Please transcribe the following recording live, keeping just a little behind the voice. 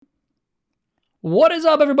What is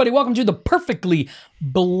up, everybody? Welcome to the Perfectly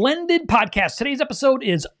Blended Podcast. Today's episode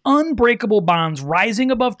is Unbreakable Bonds, Rising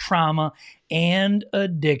Above Trauma and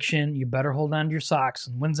Addiction. You better hold on to your socks.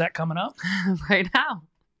 And when's that coming up? Right now.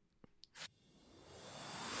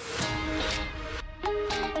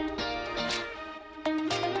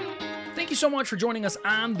 Thank you so much for joining us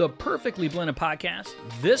on the Perfectly Blended Podcast.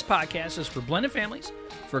 This podcast is for blended families,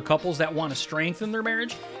 for couples that want to strengthen their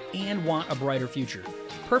marriage and want a brighter future.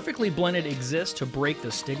 Perfectly Blended exists to break the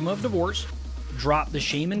stigma of divorce, drop the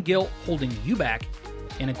shame and guilt holding you back,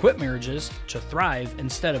 and equip marriages to thrive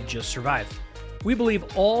instead of just survive. We believe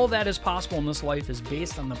all that is possible in this life is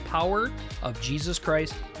based on the power of Jesus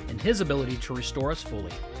Christ and His ability to restore us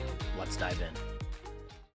fully. Let's dive in.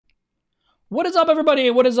 What is up,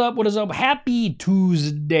 everybody? What is up? What is up? Happy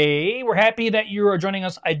Tuesday. We're happy that you are joining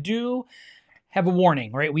us. I do have a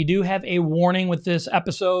warning, right? We do have a warning with this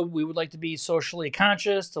episode. We would like to be socially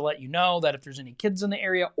conscious to let you know that if there's any kids in the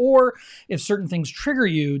area or if certain things trigger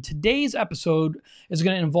you, today's episode is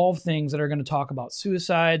going to involve things that are going to talk about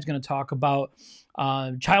suicide, it's going to talk about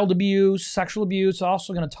child abuse, sexual abuse,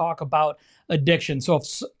 also going to talk about addiction. So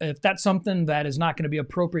if that's something that is not going to be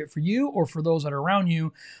appropriate for you or for those that are around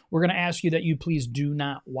you, we're going to ask you that you please do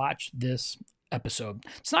not watch this episode.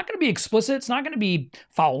 It's not going to be explicit. It's not going to be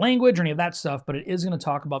foul language or any of that stuff, but it is going to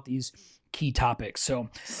talk about these key topics. So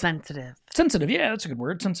Sensitive. Yeah, that's a good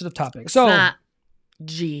word. Sensitive topic. It's So not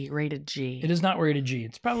rated G. it is not rated G.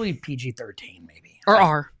 It's probably PG-13 maybe. Or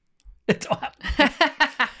R. It's, No.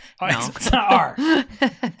 it's not R.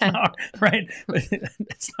 It's not R, right?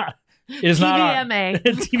 It's not. It is not R.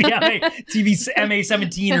 TVMA. TVMA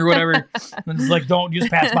 17 or whatever. It's like, don't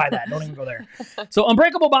just pass by that. Don't even go there. So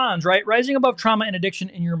Unbreakable Bonds, right? Rising above trauma and addiction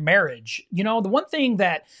in your marriage. You know, the one thing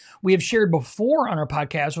that we have shared before on our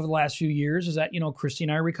podcast over the last few years is that, Christy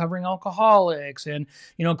and I are recovering alcoholics. And,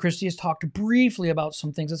 Christy has talked briefly about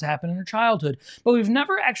some things that's happened in her childhood, but we've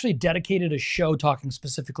never actually dedicated a show talking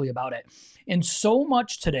specifically about it. And so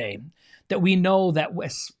much today that we know that,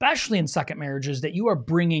 especially in second marriages, that you are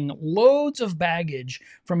bringing loads of baggage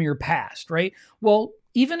from your past, right? Well,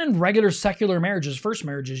 even in regular secular marriages, first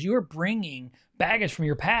marriages, you are bringing baggage from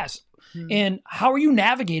your past. And how are you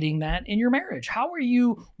navigating that in your marriage? How are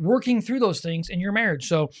you working through those things in your marriage?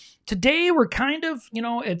 So today we're kind of,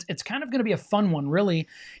 it's kind of going to be a fun one, really,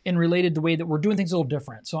 in related to the way that we're doing things a little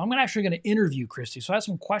different. So I'm actually going to interview Christy. So I have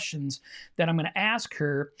some questions that I'm going to ask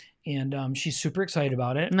her, and she's super excited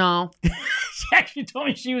about it. No. She actually told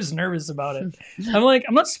me she was nervous about it. I'm like,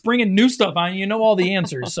 I'm not springing new stuff on you. You know all the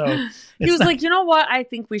answers. So He was like, you know what I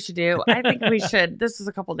think we should do? I think we should, this was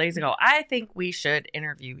a couple days ago, I think we should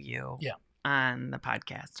interview you on the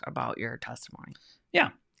podcast about your testimony. Yeah.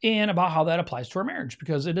 And about how that applies to our marriage,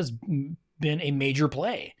 because it has been a major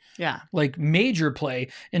play. Yeah. Like major play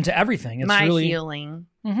into everything. It's My really healing.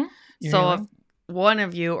 Mm-hmm. So healing. if one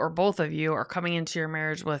of you or both of you are coming into your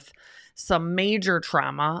marriage with some major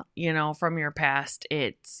trauma, from your past,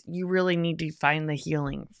 you really need to find the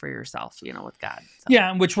healing for yourself, with God. So.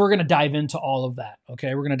 Yeah, in which we're going to dive into all of that.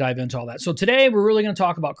 Okay, we're going to dive into all that. So today we're really going to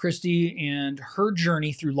talk about Christy and her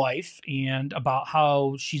journey through life, and about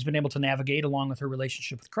how she's been able to navigate along with her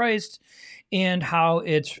relationship with Christ, and how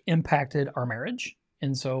it's impacted our marriage.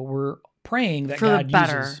 And so we're praying that for God the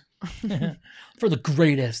better. uses for the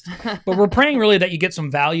greatest. But we're praying really that you get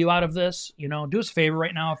some value out of this. Do us a favor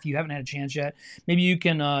right now if you haven't had a chance yet. Maybe you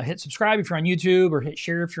can hit subscribe if you're on YouTube, or hit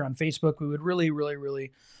share if you're on Facebook. We would really, really,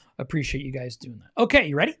 really appreciate you guys doing that. Okay,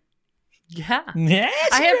 you ready? Yeah. Yes.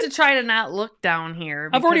 I have to try to not look down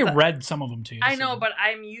here. I've already read some of them to you. I know, but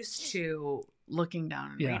I'm used to looking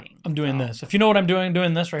down and reading. I'm doing this. If you know what I'm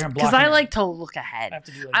doing this right here. Because I like to look ahead. I have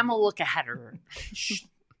to do I'm a look aheader.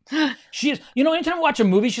 She is. Anytime I watch a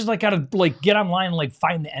movie, she's like got to get online and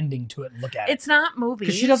find the ending to it and look at it. It's not movies.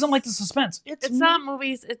 Because she doesn't like the suspense. It's not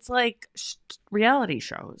movies. It's like reality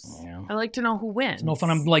shows. Yeah. I like to know who wins. It's no fun.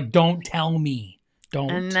 I'm like, don't tell me. Don't.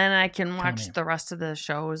 And then I can watch the rest of the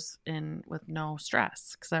shows with no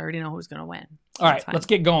stress, because I already know who's going to win. All right, let's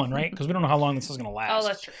get going, right? Because we don't know how long this is going to last. Oh,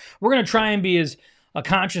 that's true. We're going to try and be as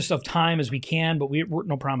conscious of time as we can, but we're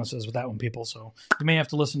no promises with that one, people. So you may have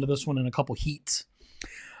to listen to this one in a couple heats.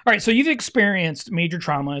 All right, so you've experienced major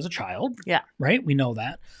trauma as a child. Yeah. Right? We know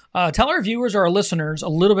that. Tell our viewers or our listeners a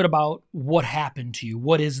little bit about what happened to you.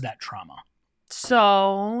 What is that trauma?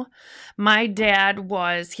 So my dad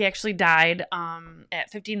he actually died at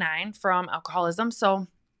 59 from alcoholism. So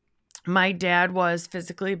my dad was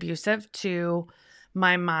physically abusive to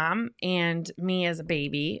my mom and me as a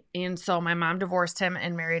baby. And so my mom divorced him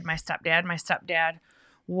and married my stepdad. My stepdad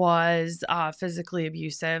was physically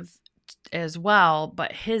abusive as well,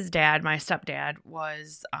 but his dad, my stepdad,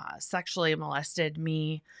 was sexually molested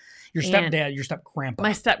me. Your stepdad, your step grandpa.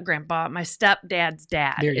 My step grandpa, my stepdad's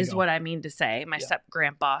dad is what I mean to say. My step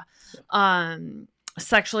grandpa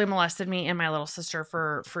sexually molested me and my little sister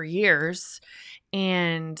for years.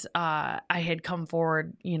 And I had come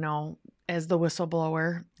forward, as the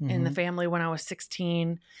whistleblower in the family when I was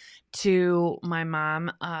 16 to my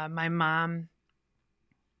mom. My mom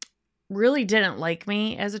really didn't like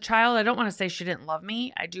me as a child. I don't want to say she didn't love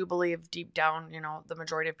me. I do believe deep down, the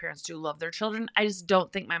majority of parents do love their children. I just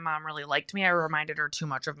don't think my mom really liked me. I reminded her too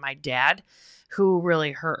much of my dad, who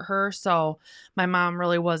really hurt her. So my mom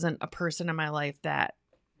really wasn't a person in my life that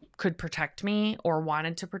could protect me or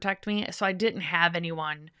wanted to protect me. So I didn't have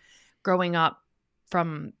anyone growing up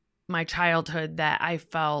from my childhood that I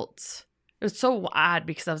felt. It was so odd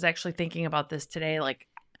because I was actually thinking about this today. Like,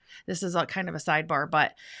 this is a kind of a sidebar,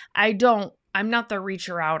 but I'm not the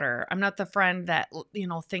reacher outer. I'm not the friend that,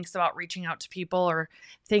 thinks about reaching out to people or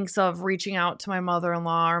thinks of reaching out to my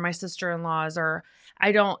mother-in-law or my sister-in-laws,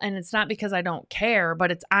 and it's not because I don't care,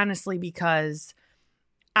 but it's honestly because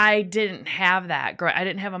I didn't have that. I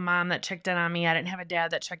didn't have a mom that checked in on me. I didn't have a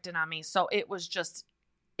dad that checked in on me. So it was just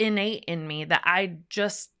innate in me that I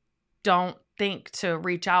just don't think to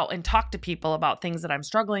reach out and talk to people about things that I'm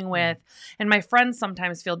struggling with. And my friends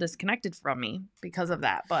sometimes feel disconnected from me because of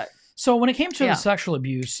that. But so when it came to the sexual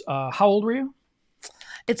abuse, how old were you?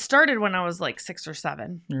 It started when I was like 6 or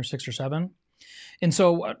 7. You were 6 or 7. And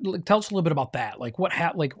so tell us a little bit about that. Like what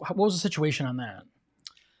was the situation on that?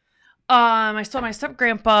 My step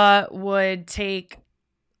grandpa would take,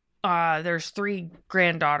 there's 3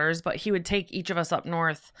 granddaughters, but he would take each of us up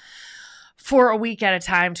north for a week at a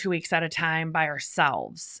time, 2 weeks at a time by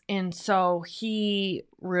ourselves. And so he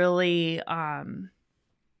really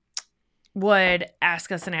would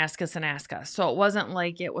ask us and ask us and ask us. So it wasn't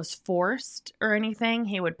like it was forced or anything.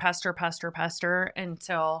 He would pester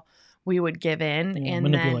until we would give in and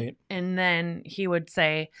manipulate. Then he would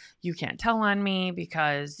say, you can't tell on me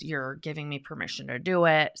because you're giving me permission to do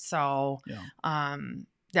it. So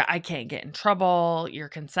that I can't get in trouble, you're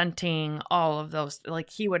consenting, all of those. Like,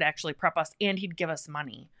 he would actually prep us, and he'd give us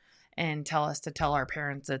money and tell us to tell our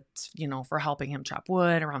parents it's, for helping him chop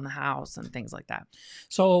wood around the house and things like that.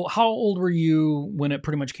 So how old were you when it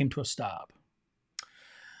pretty much came to a stop?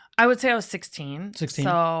 I would say I was 16. 16.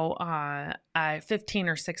 So 15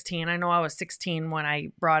 or 16. I know I was 16 when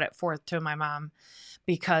I brought it forth to my mom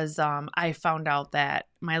because I found out that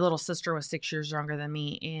my little sister was 6 years younger than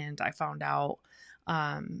me, and I found out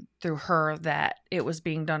through her that it was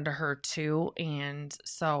being done to her too. And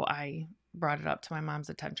so I brought it up to my mom's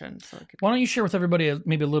attention. Why don't you share with everybody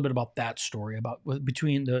maybe a little bit about that story, about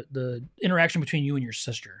between the interaction between you and your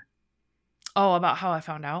sister? Oh, about how I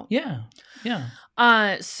found out? Yeah.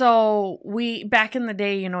 So back in the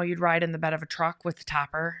day, you'd ride in the bed of a truck with the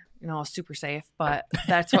topper, super safe, but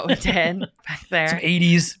that's what we did back there. Some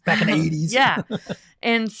 80s, back in the 80s. Yeah.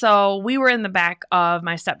 And so we were in the back of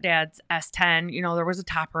my stepdad's S10, there was a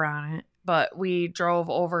topper on it, but we drove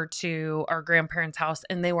over to our grandparents' house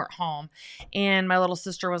and they weren't home. And my little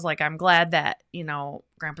sister was like, I'm glad that,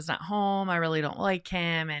 Grandpa's not home. I really don't like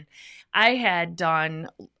him. And I had done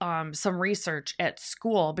some research at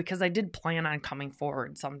school because I did plan on coming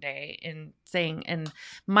forward someday and saying, and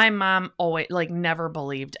my mom always never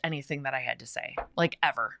believed anything that I had to say,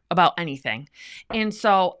 ever, about anything. And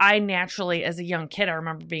so I naturally, as a young kid, I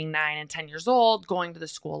remember being 9 and 10 years old, going to the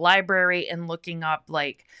school library and looking up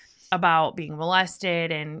about being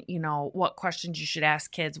molested and, what questions you should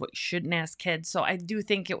ask kids, what you shouldn't ask kids. So I do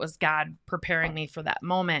think it was God preparing me for that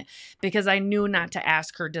moment because I knew not to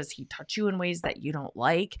ask her, does he touch you in ways that you don't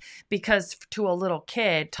like? Because to a little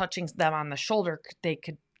kid, touching them on the shoulder, they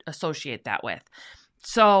could associate that with.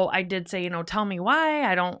 So I did say, tell me why.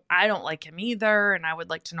 I don't like him either. And I would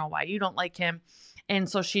like to know why you don't like him. And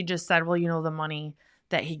so she just said, well, the money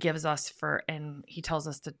that he gives us and he tells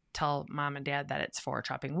us to tell mom and dad that it's for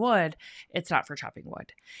chopping wood. It's not for chopping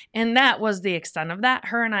wood. And that was the extent of that.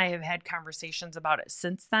 Her and I have had conversations about it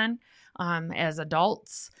since then, as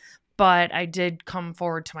adults, but I did come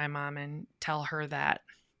forward to my mom and tell her that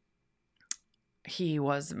he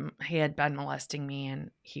had been molesting me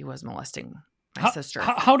and he was molesting my sister.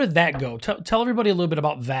 How did that go? Tell everybody a little bit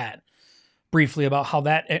about that. Briefly, about how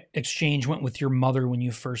that exchange went with your mother when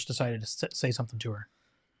you first decided to say something to her.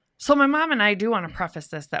 So my mom and I do want to preface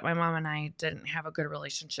this that my mom and I didn't have a good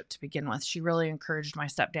relationship to begin with. She really encouraged my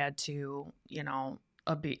stepdad to,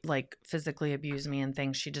 physically abuse me and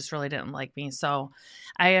things. She just really didn't like me. So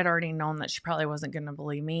I had already known that she probably wasn't going to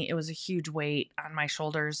believe me. It was a huge weight on my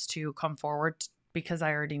shoulders to come forward because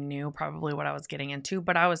I already knew probably what I was getting into,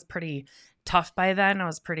 but I was pretty tough by then. I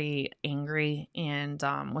was pretty angry and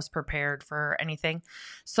was prepared for anything.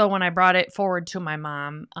 So when I brought it forward to my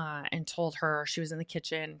mom and told her, she was in the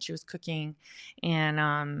kitchen, she was cooking, and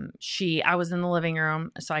I was in the living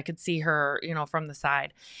room so I could see her, you know, from the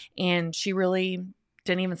side, and she really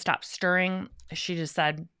didn't even stop stirring. She just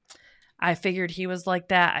said, I figured he was like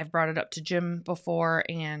that. I've brought it up to Jim before,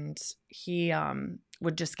 and he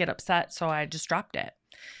would just get upset, so I just dropped it.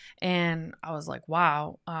 And I was like,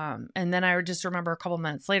 wow. And then I just remember a couple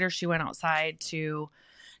minutes later, she went outside to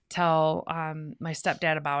tell my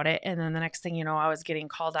stepdad about it. And then the next thing you know, I was getting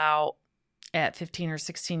called out at 15 or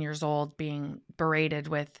 16 years old, being berated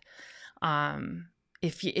with,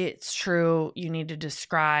 if it's true, you need to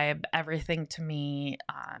describe everything to me.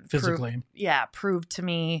 Physically. Prove to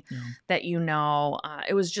me that you know.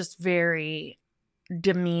 It was just very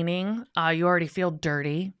demeaning. You already feel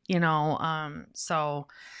dirty, you know. So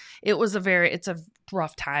it's a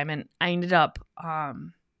rough time, and I ended up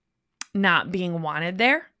not being wanted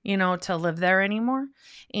there, you know, to live there anymore.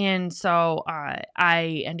 And so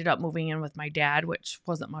I ended up moving in with my dad, which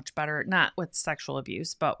wasn't much better, not with sexual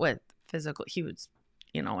abuse, but with physical. He was,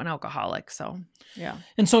 you know, an alcoholic. So, yeah.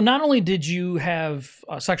 And so not only did you have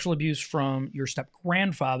sexual abuse from your step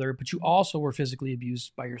grandfather, but you also were physically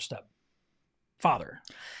abused by your stepfather.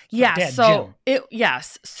 Yeah. Dad, So Jim.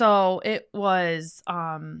 So it was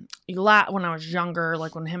a lot when I was younger,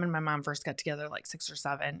 like when him and my mom first got together, like 6 or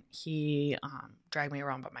 7, he dragged me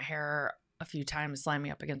around by my hair a few times, slammed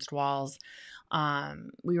me up against walls.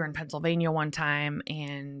 We were in Pennsylvania one time,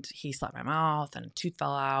 and he slapped my mouth and a tooth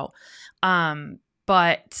fell out.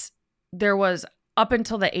 But there was, up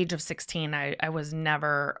until the age of 16, I was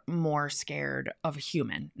never more scared of a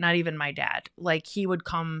human, not even my dad. Like, he would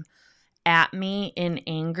come at me in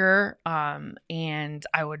anger, and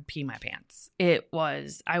I would pee my pants.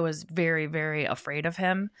 I was very, very afraid of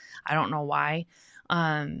him. I don't know why,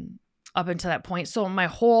 up until that point. So my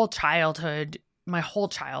whole childhood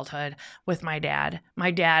with my dad,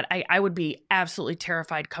 I would be absolutely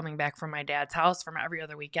terrified coming back from my dad's house from every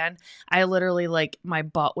other weekend. I literally, like, my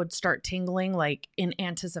butt would start tingling, like, in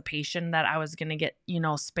anticipation that I was going to get, you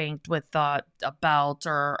know, spanked with a belt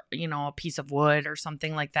or, you know, a piece of wood or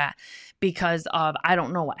something like that, because of, I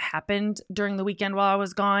don't know what happened during the weekend while I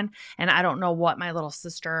was gone. And I don't know what my little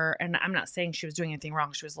sister, and I'm not saying she was doing anything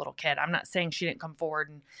wrong. She was a little kid. I'm not saying she didn't come forward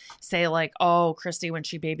and say, like, oh, Christy, when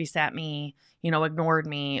she babysat me, you know, ignored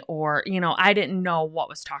me, or, you know, I didn't know what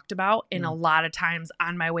was talked about. And a lot of times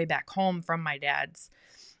on my way back home from my dad's,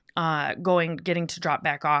 getting to drop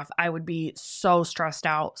back off, I would be so stressed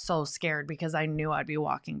out, so scared, because I knew I'd be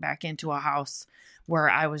walking back into a house where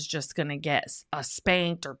I was just going to get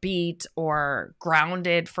spanked or beat or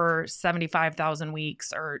grounded for 75,000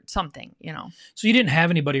 weeks or something, you know. So you didn't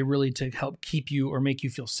have anybody really to help keep you or make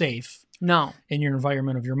you feel safe. No. In your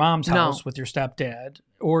environment of your mom's house with your stepdad,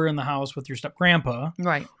 or in the house with your step grandpa,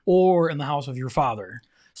 right, or in the house of your father.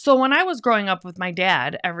 So when I was growing up with my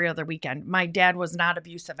dad every other weekend, my dad was not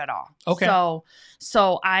abusive at all. Okay.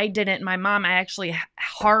 So I didn't, my mom, I actually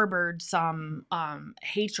harbored some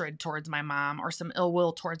hatred towards my mom, or some ill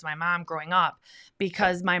will towards my mom growing up,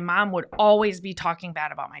 because my mom would always be talking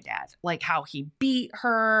bad about my dad, like how he beat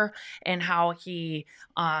her and how he,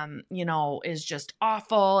 you know, is just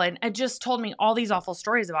awful. And it just told me all these awful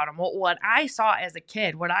stories about him. What I saw as a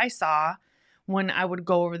kid, when I would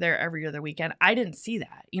go over there every other weekend, I didn't see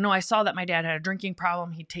that. You know, I saw that my dad had a drinking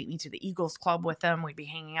problem. He'd take me to the Eagles Club with him. We'd be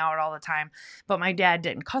hanging out all the time. But my dad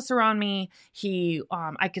didn't cuss around me.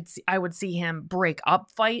 I would see him break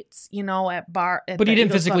up fights, you know, at bar. But he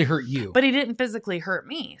didn't physically hurt you. But he didn't physically hurt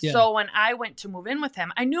me. Yeah. So when I went to move in with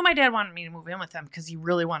him, I knew my dad wanted me to move in with him because he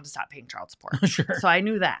really wanted to stop paying child support. Sure. So I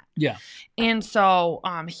knew that. Yeah. And so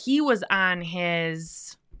he was on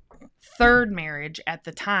his third marriage at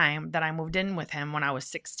the time that I moved in with him, when I was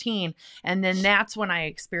 16. And then that's when I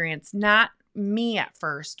experienced, not me at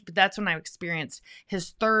first, but that's when I experienced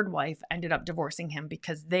his third wife ended up divorcing him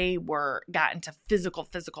because they got into physical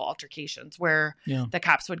altercations where the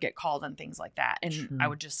cops would get called and things like that. And I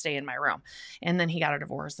would just stay in my room. And then he got a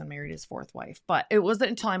divorce and married his fourth wife. But it wasn't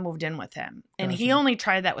until I moved in with him. And he only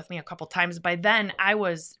tried that with me a couple times. By then I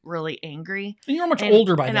was really angry. And you were much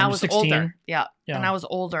older by then. And I was 16. older. Yeah. And I was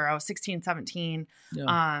older. I was 16, 17.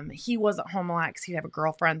 Yeah. He wasn't home a lot because he'd have a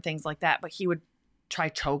girlfriend, things like that. But he would try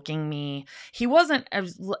choking me. He wasn't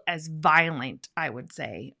as violent, I would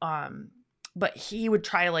say. But he would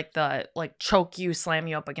try like choke you, slam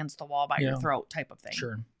you up against the wall by your throat type of thing.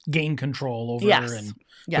 Sure. gain control over Yes. and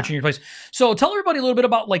Yeah. put you in your place. So tell everybody a little bit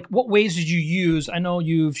about like what ways did you use? I know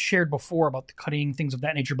you've shared before about the cutting, things of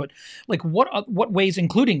that nature, but like what ways,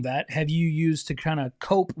 including that, have you used to kind of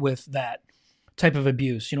cope with that type of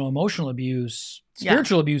abuse? You know, emotional abuse,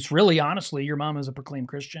 spiritual abuse. Really, honestly, your mom is a proclaimed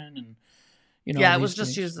Christian, and you know, Yeah, it these was just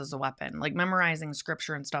things. used as a weapon. Like memorizing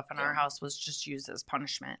scripture and stuff in our house was just used as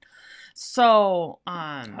punishment. So,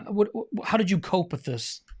 How did you cope with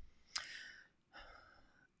this?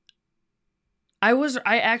 I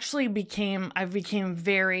became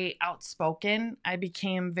very outspoken. I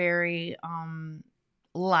became very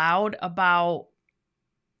loud about,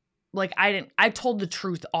 like, I told the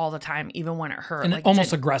truth all the time, even when it hurt. And like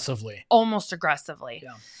almost aggressively. Almost aggressively.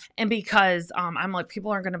 Yeah. And because I'm like,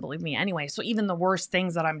 people aren't going to believe me anyway. So even the worst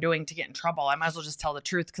things that I'm doing to get in trouble, I might as well just tell the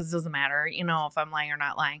truth, because it doesn't matter, you know, if I'm lying or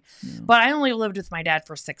not lying. Yeah. But I only lived with my dad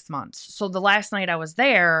for 6 months. So the last night I was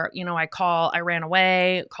there, you know, I ran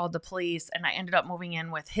away, called the police, and I ended up moving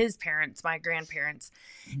in with his parents, my grandparents.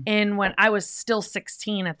 Mm-hmm. And when I was still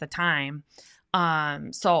 16 at the time,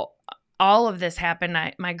 so all of this happened.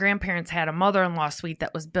 My grandparents had a mother-in-law suite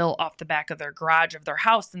that was built off the back of their garage of their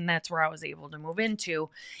house, and that's where I was able to move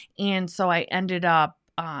into. And so I ended up,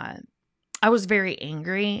 I was very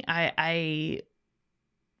angry. I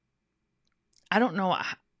don't know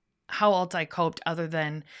how else I coped other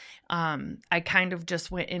than I kind of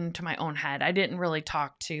just went into my own head. I didn't really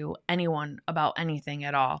talk to anyone about anything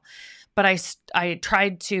at all. But I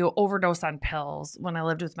tried to overdose on pills when I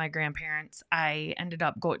lived with my grandparents. I ended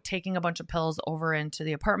up taking a bunch of pills over into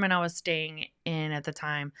the apartment I was staying in at the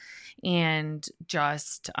time. And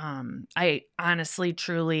just, I honestly,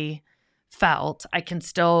 truly felt, I can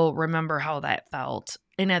still remember how that felt.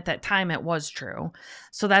 And at that time, it was true.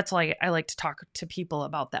 So that's why I like to talk to people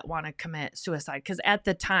about that want to commit suicide. Because at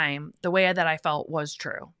the time, the way that I felt was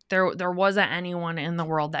true. There wasn't anyone in the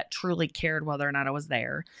world that truly cared whether or not I was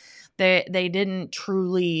there. They didn't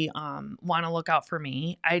truly want to look out for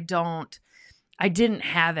me. I didn't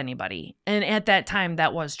have anybody. And at that time,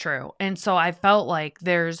 that was true. And so I felt like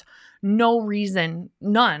there's no reason,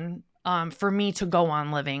 none, for me to go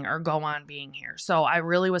on living or go on being here. So I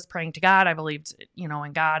really was praying to God. I believed, you know,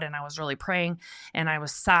 in God, and I was really praying, and I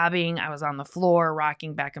was sobbing. I was on the floor,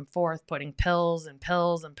 rocking back and forth, putting pills and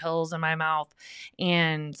pills and pills in my mouth,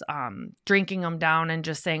 and drinking them down and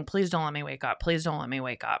just saying, please don't let me wake up. Please don't let me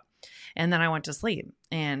wake up. And then I went to sleep,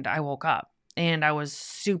 and I woke up, and I was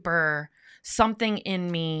something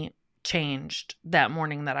in me changed that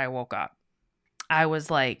morning that I woke up. I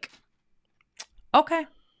was like, okay,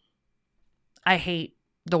 I hate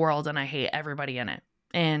the world and I hate everybody in it.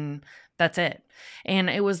 And that's it. And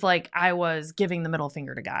it was like I was giving the middle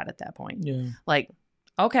finger to God at that point. Yeah. Like,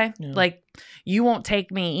 okay, like you won't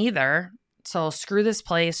take me either. So screw this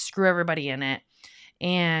place, screw everybody in it,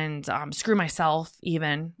 and screw myself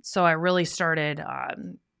even. So I really started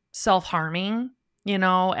self-harming, you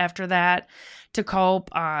know, after that to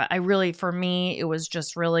cope. For me, it was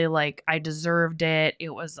just really like I deserved it. It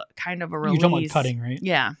was kind of a release. You're talking about cutting, right?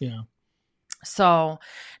 Yeah. Yeah. So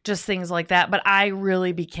just things like that. But I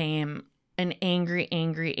really became an angry,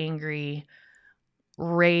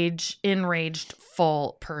 enraged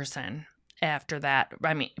full person after that.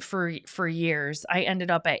 I mean, for years. I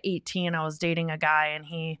ended up at 18. I was dating a guy, and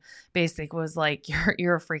he basically was like,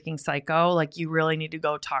 you're a freaking psycho. Like, you really need to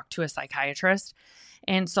go talk to a psychiatrist.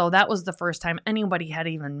 And so that was the first time anybody had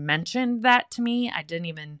even mentioned that to me. I didn't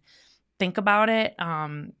even think about it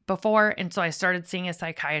before. And so I started seeing a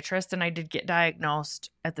psychiatrist, and I did get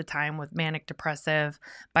diagnosed at the time with manic depressive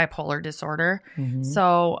bipolar disorder. Mm-hmm.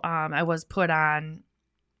 So I was put on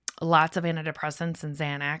lots of antidepressants and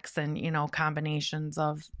Xanax and, you know, combinations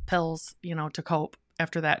of pills, you know, to cope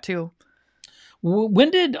after that too.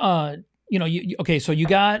 When did, okay, so you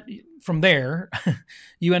got from there,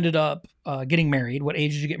 you ended up getting married. What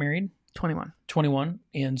age did you get married? 21. 21.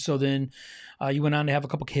 And so then you went on to have a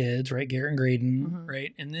couple kids, right? Garrett and Graydon, mm-hmm.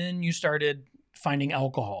 right? And then you started finding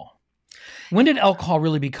alcohol. When did alcohol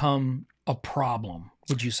really become a problem,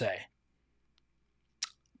 would you say?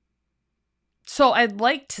 So I'd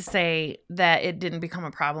like to say that it didn't become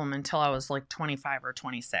a problem until I was like 25 or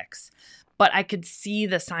 26. But I could see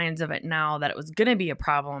the signs of it now that it was going to be a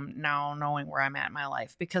problem now, knowing where I'm at in my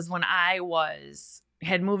life. Because when I was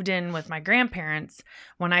had moved in with my grandparents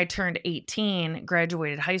when I turned 18,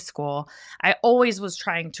 graduated high school, I always was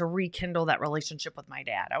trying to rekindle that relationship with my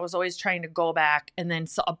dad. I was always trying to go back, and then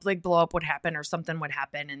a big blow up would happen or something would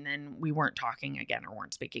happen, and then we weren't talking again or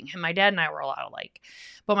weren't speaking. And my dad and I were a lot alike,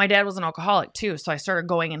 but my dad was an alcoholic too. So I started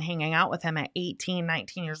going and hanging out with him at 18,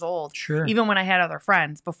 19 years old, Sure. even when I had other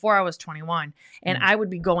friends before I was 21. And I would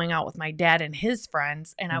be going out with my dad and his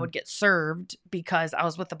friends, and I would get served because I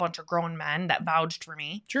was with a bunch of grown men that vouched for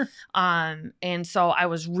me. Sure. And so I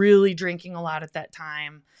was really drinking a lot at that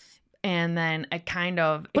time. And then I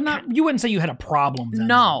you wouldn't say you had a problem then.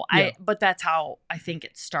 No, Yeah. but that's how I think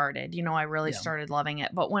it started. You know, I really started loving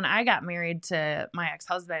it. But when I got married to my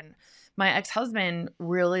ex-husband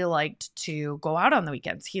really liked to go out on the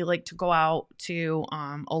weekends. He liked to go out to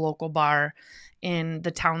a local bar in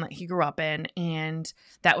the town that he grew up in, and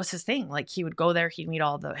that was his thing. Like, he would go there, he'd meet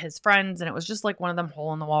all his friends, and it was just like one of them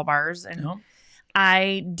hole in the wall bars. And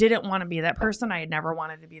I didn't want to be that person. I had never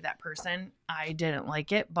wanted to be that person. I didn't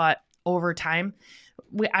like it, but over time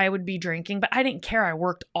I would be drinking, but I didn't care. I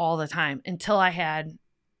worked all the time until I had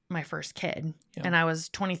my first kid. And I was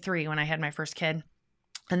 23 when I had my first kid.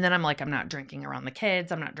 And then I'm like, I'm not drinking around the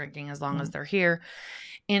kids. I'm not drinking as long as they're here.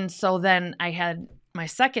 And so then I had my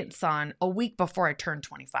second son a week before I turned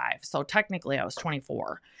 25. So technically I was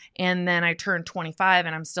 24. And then I turned 25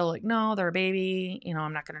 and I'm still like, no, they're a baby. You know,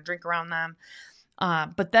 I'm not going to drink around them.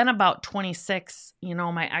 But then about 26, you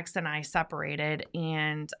know, my ex and I separated,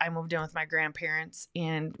 and I moved in with my grandparents,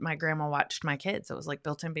 and my grandma watched my kids. It was like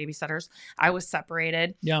built-in babysitters. I was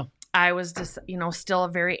separated. Yeah. I was just, you know, still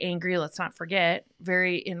a very angry, let's not forget,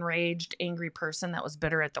 very enraged, angry person that was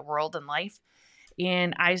bitter at the world and life.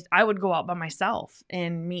 And I would go out by myself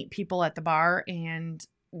and meet people at the bar and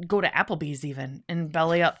go to Applebee's even and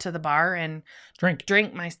belly up to the bar and drink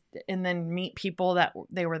and then meet people that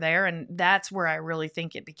they were there. And that's where I really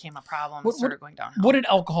think it became a problem. Started going downhill. What did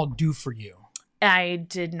alcohol do for you? I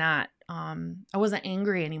did not, I wasn't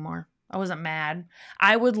angry anymore. I wasn't mad.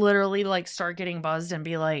 I would literally like start getting buzzed and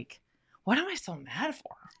be like, what am I so mad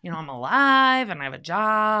for? You know, I'm alive and I have a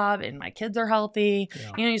job and my kids are healthy.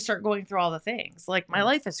 Yeah. You know, you start going through all the things. Like, my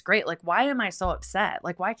life is great. Like, why am I so upset?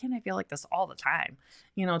 Like, why can't I feel like this all the time?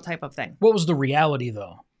 You know, type of thing. What was the reality,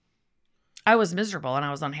 though? I was miserable and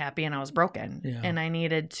I was unhappy and I was broken. Yeah. And I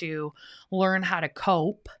needed to learn how to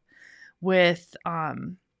cope with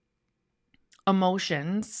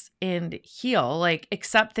emotions and heal. Like,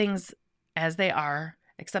 accept things as they are.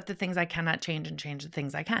 Accept the things I cannot change and change the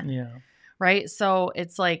things I can. Yeah. Right. So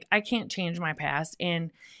it's like, I can't change my past. And,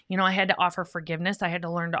 you know, I had to offer forgiveness. I had to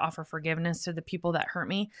learn to offer forgiveness to the people that hurt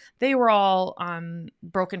me. They were all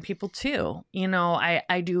broken people too. You know,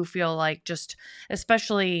 I do feel like, just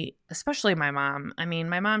especially my mom. I mean,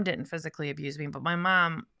 my mom didn't physically abuse me, but my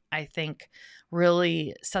mom, I think,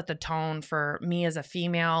 really set the tone for me as a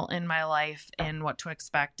female in my life and what to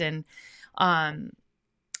expect. And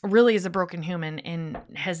really is a broken human and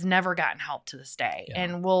has never gotten help to this day. Yeah.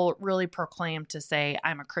 And will really proclaim to say,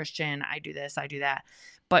 I'm a Christian, I do this, I do that.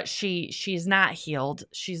 But she's not healed.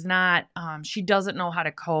 She's not, she doesn't know how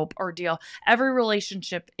to cope or deal. Every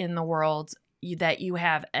relationship in the world that you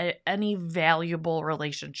have, any valuable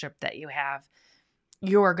relationship that you have,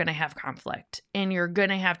 you're going to have conflict, and you're going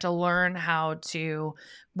to have to learn how to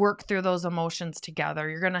work through those emotions together.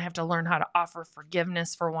 You're going to have to learn how to offer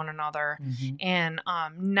forgiveness for one another, and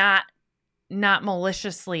not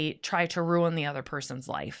maliciously try to ruin the other person's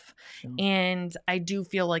life. Sure. And I do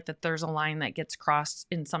feel like that there's a line that gets crossed,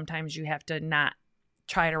 and sometimes you have to not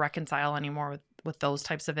try to reconcile anymore with those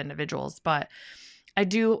types of individuals. But I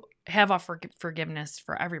do have a forgiveness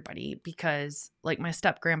for everybody, because like my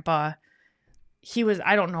step grandpa,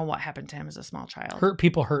 I don't know what happened to him as a small child. Hurt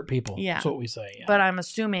people hurt people. Yeah. That's what we say. Yeah. But I'm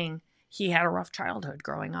assuming he had a rough childhood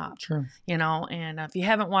growing up. Sure. You know, and if you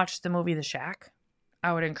haven't watched the movie The Shack,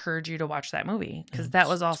 I would encourage you to watch that movie, because that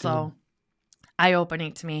was also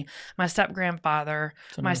eye-opening to me. My step-grandfather,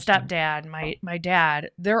 my stepdad, my dad,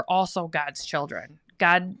 they're also God's children.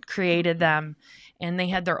 God created them, and they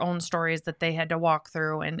had their own stories that they had to walk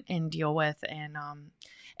through and deal with.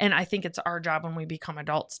 And I think it's our job when we become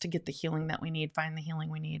adults to get the healing that we need, find the healing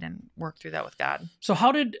we need, and work through that with God. So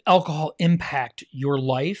how did alcohol impact your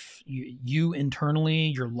life, you internally,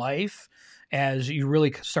 your life, as you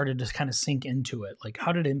really started to kind of sink into it? Like,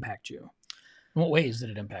 how did it impact you? In what ways did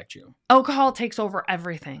it impact you? Alcohol takes over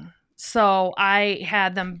everything. So I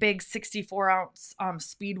had them big 64-ounce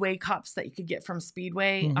Speedway cups that you could get from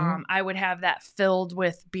Speedway. Mm-hmm. I would have that filled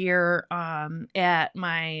with beer at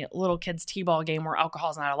my little kids' t-ball game where alcohol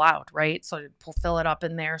is not allowed, right? So I'd fill it up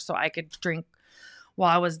in there so I could drink while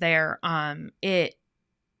I was there. It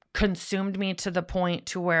consumed me to the point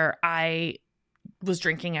to where I was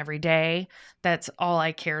drinking every day. That's all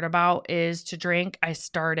I cared about is to drink. I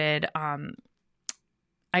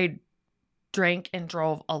drank and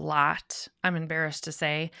drove a lot. I'm embarrassed to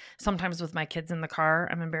say. Sometimes with my kids in the car,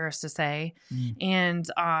 I'm embarrassed to say. And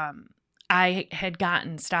I had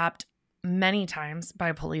gotten stopped many times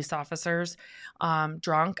by police officers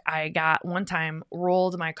drunk. I got one time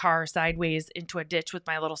rolled my car sideways into a ditch with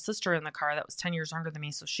my little sister in the car that was 10 years younger than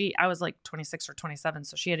me. So I was like 26 or 27.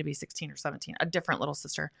 So she had to be 16 or 17, a different little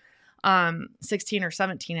sister. 16 or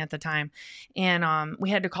 17 at the time. And we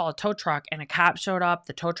had to call a tow truck, and a cop showed up.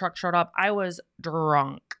 The tow truck showed up. I was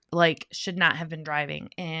drunk, like should not have been driving.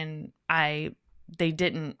 And they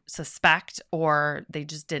didn't suspect, or they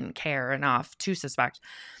just didn't care enough to suspect,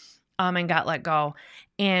 and got let go,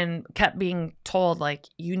 and kept being told, like,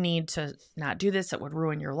 you need to not do this. It would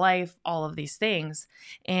ruin your life, all of these things.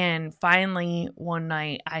 And finally, one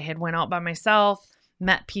night I had went out by myself,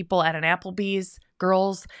 met people at an Applebee's,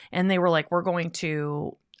 girls, and they were like, we're going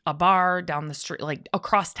to a bar down the street, like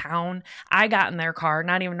across town. I got in their car,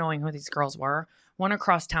 not even knowing who these girls were, went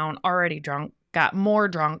across town, already drunk, got more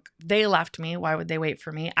drunk. They left me. Why would they wait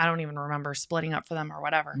for me? I don't even remember, splitting up for them or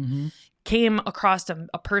whatever. Came across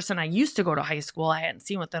a person I used to go to high school. I hadn't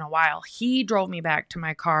seen within a while. He drove me back to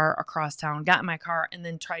my car across town, got in my car, and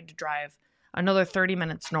then tried to drive another 30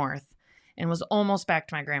 minutes north, and was almost back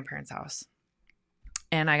to my grandparents' house.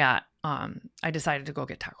 And I decided to go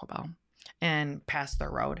get Taco Bell and passed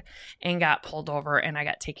their road and got pulled over, and I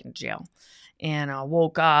got taken to jail, and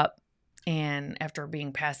woke up, and after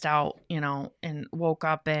being passed out, and woke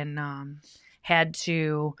up and had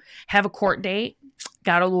to have a court date,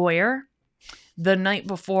 got a lawyer. The night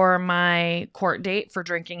before my court date for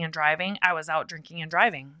drinking and driving, I was out drinking and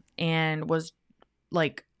driving and was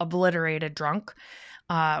like obliterated drunk.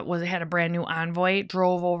 Had a brand new Envoy,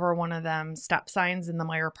 drove over one of them stop signs in the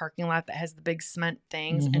Meyer parking lot that has the big cement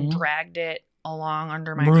things, and dragged it along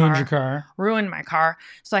under my car. Ruined your car. Ruined my car.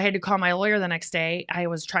 So I had to call my lawyer the next day. I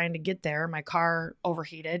was trying to get there. My car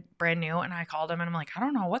overheated, brand new. And I called him, and I'm like, I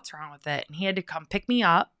don't know what's wrong with it. And he had to come pick me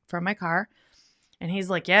up from my car. And he's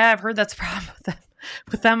like, yeah, I've heard that's a problem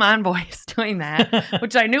with them Envoys doing that,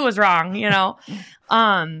 which I knew was wrong,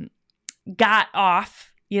 got off.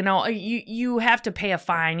 You have to pay a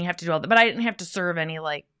fine. You have to do all that. But I didn't have to serve any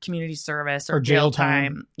like community service or jail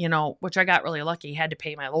time, which I got really lucky. Had to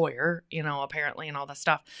pay my lawyer, apparently, and all that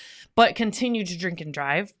stuff. But continued to drink and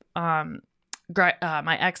drive. My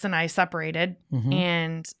ex and I separated,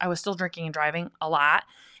 and I was still drinking and driving a lot.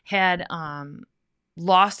 Had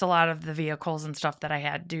lost a lot of the vehicles and stuff that I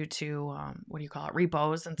had due to,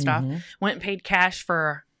 repos and stuff. Went and paid cash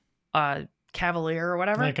for a Cavalier or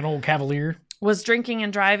whatever. Like an old Cavalier. Was drinking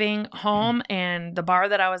and driving home, and the bar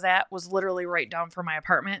that I was at was literally right down from my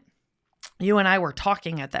apartment. You and I were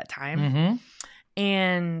talking at that time,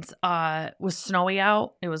 and was snowy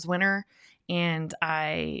out. It was winter, and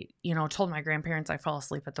I, told my grandparents I fell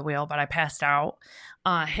asleep at the wheel, but I passed out,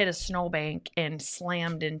 hit a snowbank, and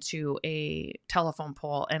slammed into a telephone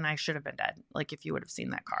pole, and I should have been dead, like if you would have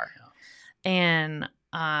seen that car. And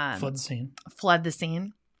fled the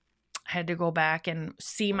scene. Had to go back and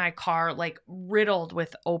see my car like riddled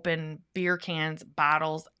with open beer cans,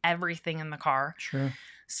 bottles, everything in the car. Sure.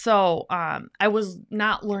 So I was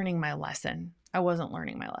not learning my lesson. I wasn't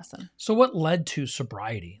learning my lesson. So what led to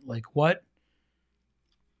sobriety? Like what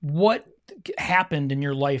happened in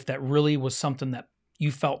your life that really was something that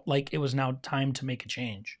you felt like it was now time to make a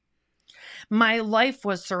change? My life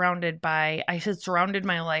was I had surrounded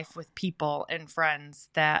my life with people and friends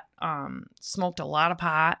that smoked a lot of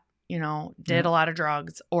pot, did a lot of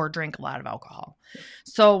drugs or drank a lot of alcohol.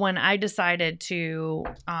 So when I decided to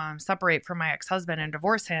separate from my ex-husband and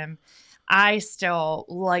divorce him, I still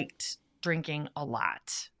liked drinking a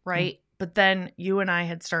lot, right? But then you and I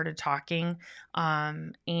had started talking,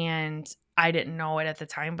 and I didn't know it at the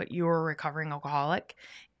time, but you were a recovering alcoholic.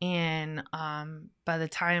 And by the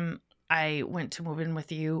time I went to move in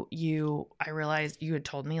with you, I realized you had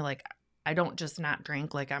told me, like, I don't just not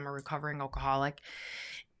drink, like I'm a recovering alcoholic.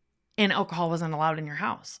 And alcohol wasn't allowed in your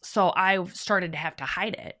house. So I started to have to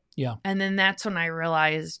hide it. Yeah. And then that's when I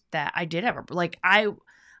realized that I did have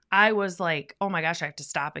I was like, oh my gosh, I have to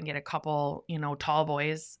stop and get a couple, tall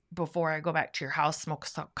boys before I go back to your house, smoke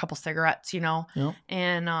a couple cigarettes, Yep.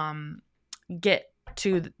 and get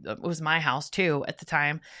to, it was my house too at the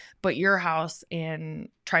time, but your house, and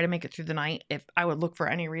try to make it through the night. If I would look for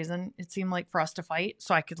any reason, it seemed like, for us to fight,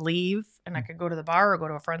 so I could leave and I could go to the bar or go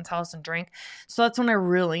to a friend's house and drink. So that's when I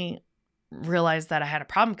really realized that I had a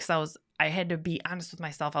problem, because I had to be honest with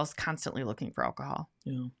myself. I was constantly looking for alcohol.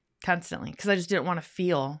 Yeah. constantly, because I just didn't want to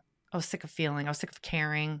feel. I was sick of feeling. I was sick of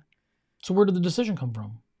caring. So where did the decision come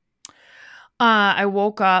from? I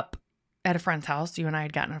woke up at a friend's house. You and I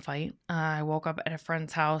had gotten in a fight. I woke up at a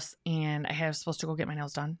friend's house, and I was supposed to go get my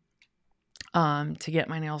nails done, to get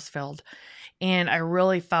my nails filled. And I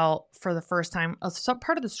really felt for the first time, some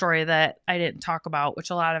part of the story that I didn't talk about,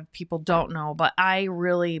 which a lot of people don't know, but I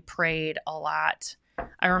really prayed a lot.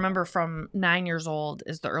 I remember from 9 years old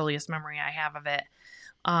is the earliest memory I have of it,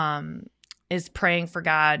 is praying for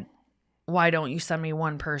God, why don't you send me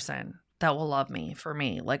one person that will love me for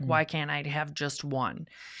me? Like, why can't I have just one?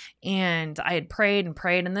 And I had prayed and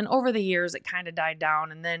prayed. And then over the years, it kind of died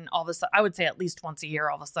down. And then all of a sudden, I would say at least once a year,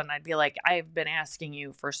 all of a sudden I'd be like, I've been asking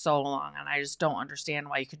you for so long, and I just don't understand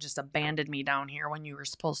why you could just abandon me down here when you were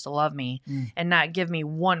supposed to love me and not give me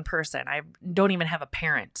one person. I don't even have a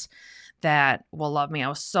parent that will love me. I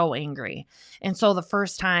was so angry. And so the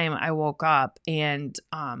first time I woke up, and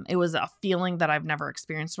it was a feeling that I've never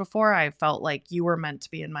experienced before. I felt like you were meant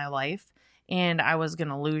to be in my life and I was going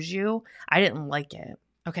to lose you. I didn't like it.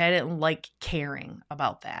 Okay. I didn't like caring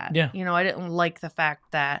about that. Yeah. You know, I didn't like the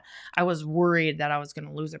fact that I was worried that I was going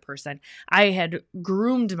to lose a person. I had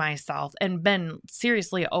groomed myself and been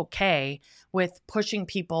seriously okay with pushing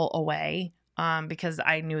people away, because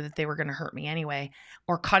I knew that they were going to hurt me anyway,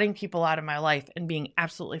 or cutting people out of my life and being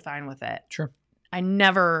absolutely fine with it. Sure. I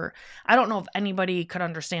don't know if anybody could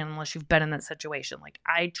understand unless you've been in that situation. Like,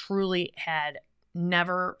 I truly had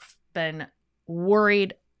never been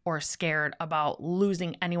worried or scared about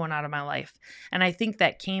losing anyone out of my life. And I think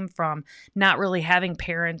that came from not really having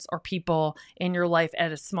parents or people in your life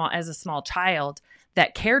as a small child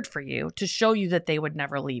that cared for you to show you that they would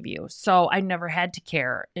never leave you. So I never had to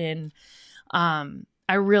care. And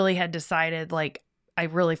I really had decided, like, I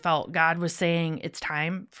really felt God was saying it's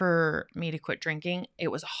time for me to quit drinking. It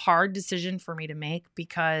was a hard decision for me to make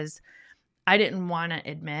because I didn't want to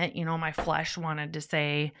admit, you know, my flesh wanted to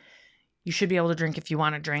say, you should be able to drink if you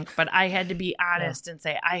want to drink. But I had to be honest and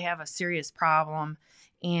say, I have a serious problem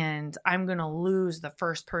and I'm going to lose the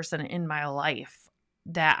first person in my life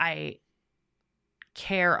that I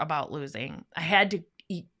care about losing. I had to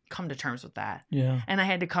come to terms with that. Yeah. And I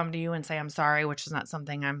had to come to you and say, I'm sorry, which is not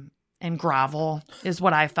something and grovel is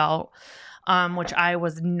what I felt, which I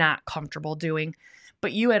was not comfortable doing.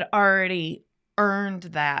 But you had already earned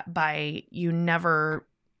that by you never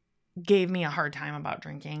gave me a hard time about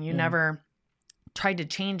drinking. You never tried to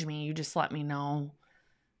change me. You just let me know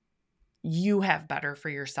you have better for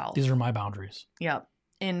yourself. These are my boundaries. Yep.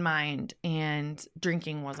 In mind. And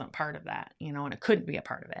drinking wasn't part of that, you know, and it couldn't be a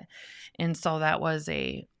part of it. And so that was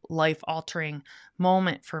a life-altering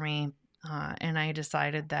moment for me. And I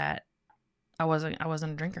decided that I wasn't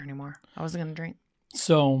a drinker anymore. I wasn't going to drink.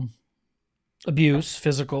 So abuse,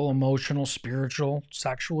 physical, emotional, spiritual,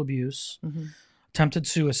 sexual abuse, attempted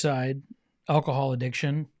suicide, alcohol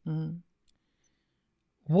addiction.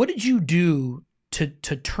 What did you do to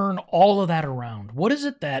turn all of that around? What is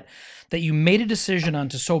it that you made a decision on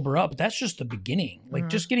to sober up? That's just the beginning. Like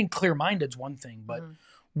just getting clear-minded is one thing, but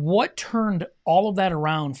what turned all of that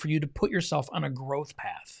around for you to put yourself on a growth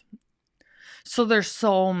path? So there's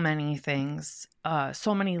so many things,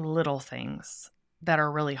 so many little things that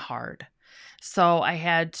are really hard. So I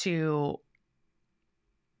had to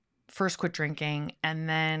first quit drinking and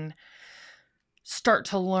then start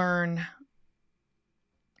to learn,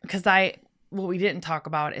 because what we didn't talk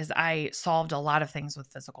about is I solved a lot of things with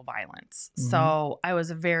physical violence. So I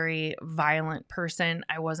was a very violent person.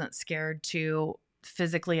 I wasn't scared to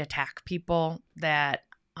physically attack people that,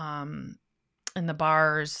 in the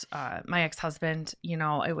bars, my ex-husband, you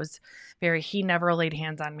know, he never laid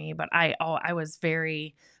hands on me, but I was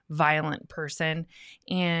very violent person.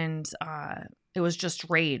 And, it was just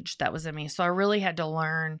rage that was in me. So I really had to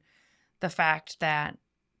learn the fact that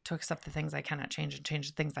to accept the things I cannot change and change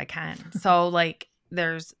the things I can. So like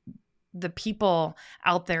there's the people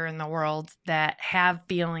out there in the world that have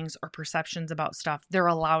feelings or perceptions about stuff. They're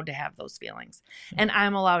allowed to have those feelings and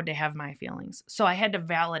I'm allowed to have my feelings. So I had to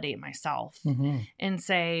validate myself and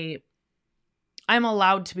say, I'm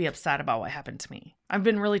allowed to be upset about what happened to me. I've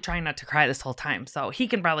been really trying not to cry this whole time. So he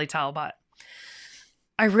can probably tell, but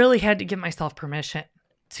I really had to give myself permission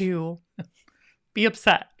to be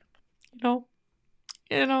upset, you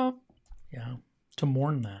know. Yeah. To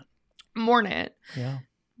mourn that. Mourn it. Yeah.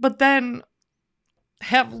 But then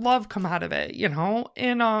have love come out of it, you know,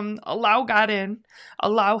 and allow God in,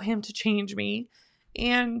 allow him to change me,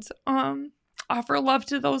 and offer love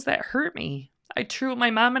to those that hurt me.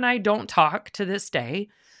 My mom and I don't talk to this day.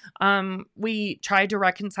 We tried to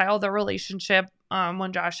reconcile the relationship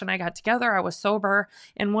when Josh and I got together, I was sober.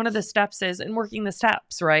 And one of the steps is in working the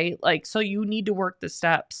steps, right? Like, so you need to work the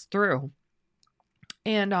steps through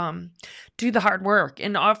and do the hard work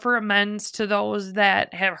and offer amends to those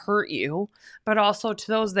that have hurt you, but also to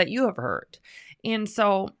those that you have hurt. And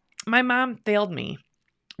so my mom failed me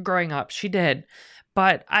growing up. She did,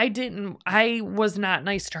 but I was not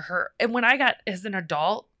nice to her. And when I got as an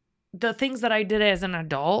adult, the things that I did as an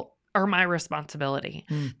adult are my responsibility.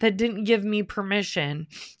 That didn't give me permission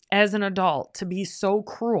as an adult to be so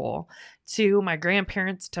cruel to my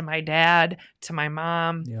grandparents, to my dad, to my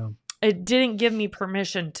mom. Yeah. It didn't give me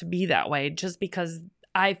permission to be that way just because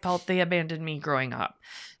I felt they abandoned me growing up.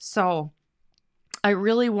 So I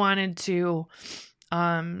really wanted to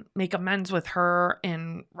make amends with her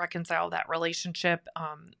and reconcile that relationship.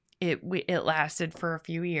 It lasted for a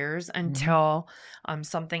few years until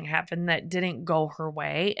something happened that didn't go her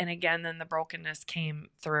way. And again, then the brokenness came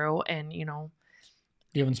through and, You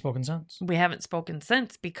haven't spoken since? we haven't spoken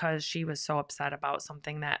since because she was so upset about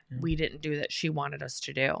something that we didn't do that she wanted us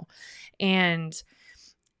to do. And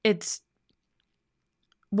it's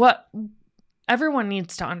what everyone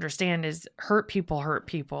needs to understand is hurt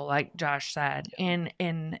people, like Josh said.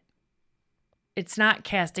 And it's not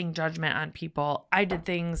casting judgment on people. I did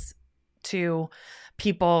things to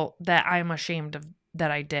people that I'm ashamed of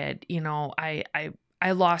that I did.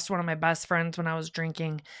 I lost one of my best friends when I was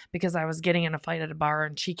drinking because I was getting in a fight at a bar,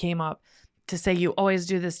 and she came up to say, "You always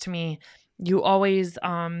do this to me. You always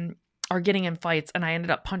are getting in fights." And I ended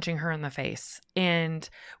up punching her in the face. And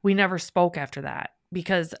we never spoke after that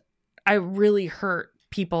because I really hurt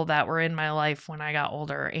people that were in my life when I got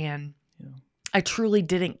older. And I truly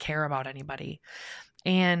didn't care about anybody.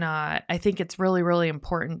 And I think it's really, really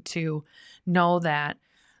important to know that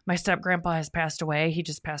my step grandpa has passed away. He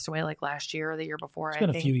just passed away like last year or the year before. It's been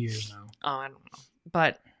a few years now. Oh, I don't know.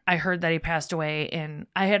 But I heard that he passed away, and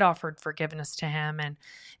I had offered forgiveness to him.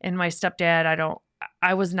 And my stepdad,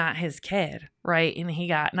 I was not his kid, right?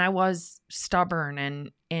 And I was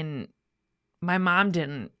stubborn, and my mom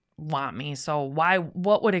didn't want me. So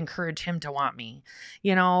what would encourage him to want me?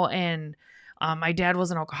 And my dad was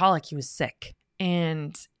an alcoholic. He was sick.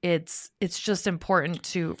 And it's just important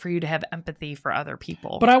for you to have empathy for other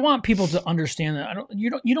people. But I want people to understand that you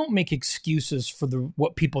don't make excuses for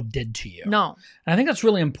what people did to you. No. And I think that's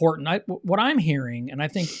really important. What I'm hearing, and I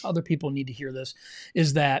think other people need to hear this,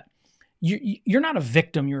 is that you're not a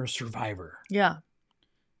victim, you're a survivor. Yeah.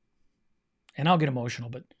 And I'll get emotional,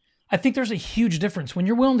 but I think there's a huge difference when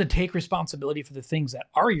you're willing to take responsibility for the things that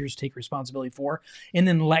are yours to take responsibility for, and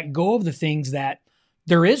then let go of the things that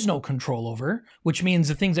there is no control over, which means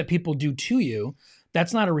the things that people do to you,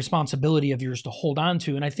 that's not a responsibility of yours to hold on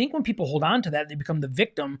to. And I think when people hold on to that, they become the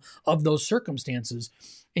victim of those circumstances.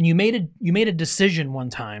 And you made a decision one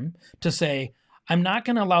time to say, I'm not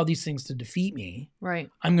going to allow these things to defeat me. Right.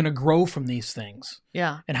 I'm going to grow from these things.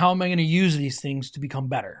 Yeah. And how am I going to use these things to become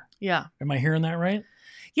better? Yeah. Am I hearing that right?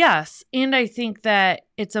 Yes. And I think that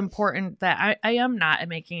it's important that I am not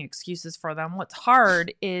making excuses for them. What's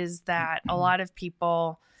hard is that a lot of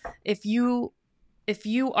people, if you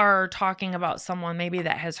are talking about someone maybe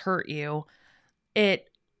that has hurt you, they're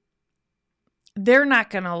not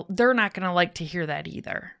gonna like to hear that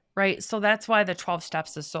either. Right. So that's why the 12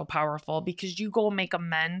 steps is so powerful, because you go make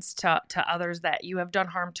amends to others that you have done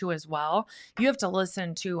harm to as well. You have to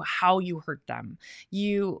listen to how you hurt them.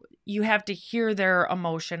 You have to hear their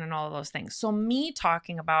emotion and all of those things. So me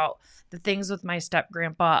talking about the things with my step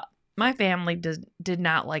grandpa, my family did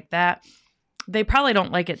not like that. They probably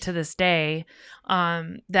don't like it to this day,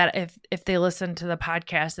 that if they listen to the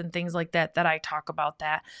podcast and things like that I talk about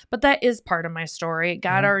that. But that is part of my story.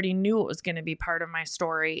 God already knew it was going to be part of my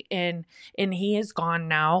story, and he is gone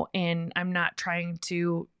now, and I'm not trying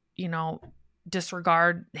to,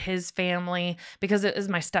 disregard his family, because it is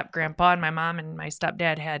my step grandpa, and my mom and my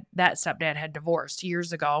stepdad had divorced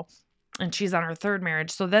years ago, and she's on her third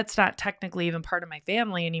marriage. So that's not technically even part of my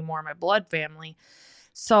family anymore, my blood family.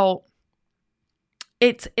 So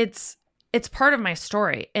it's part of my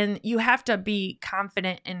story, and you have to be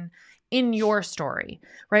confident in your story,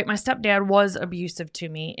 right? My stepdad was abusive to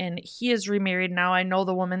me, and he is remarried now. I know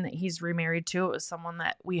the woman that he's remarried to. It was someone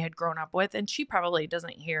that we had grown up with, and she probably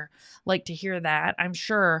doesn't like to hear that, I'm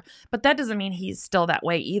sure, but that doesn't mean he's still that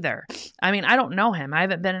way either. I mean, I don't know him. I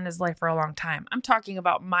haven't been in his life for a long time. I'm talking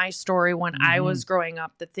about my story when I was growing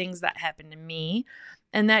up, the things that happened to me,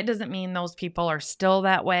 and that doesn't mean those people are still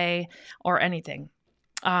that way or anything.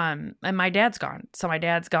 And my dad's gone. So my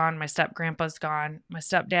dad's gone. My step grandpa's gone. My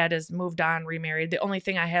stepdad has moved on, remarried. The only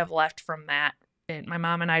thing I have left from that my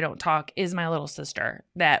mom and I don't talk, is my little sister,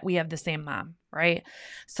 that we have the same mom, right?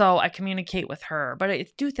 So I communicate with her, but I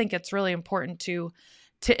do think it's really important to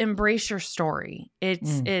embrace your story.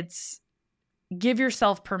 It's give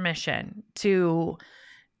yourself permission to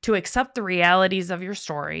accept the realities of your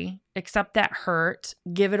story, accept that hurt,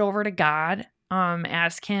 give it over to God,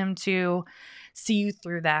 ask him to see you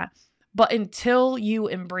through that. But until you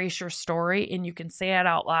embrace your story and you can say it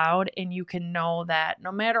out loud and you can know that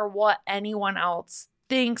no matter what anyone else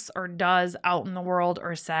thinks or does out in the world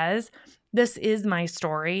or says, this is my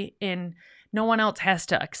story and no one else has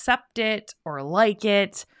to accept it or like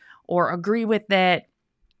it or agree with it.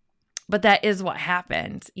 But that is what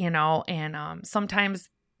happened, and sometimes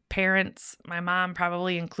parents, my mom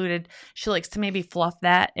probably included, she likes to maybe fluff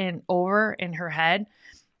that over in her head.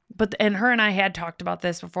 And her and I had talked about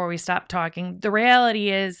this before we stopped talking. The reality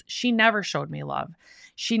is she never showed me love.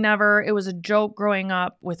 It was a joke growing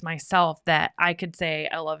up with myself that I could say,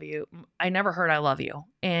 I love you. I never heard I love you.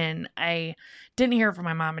 And I didn't hear it from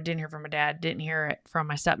my mom. I didn't hear it from my dad. Didn't hear it from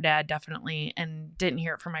my stepdad, definitely. And didn't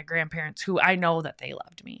hear it from my grandparents, who I know that they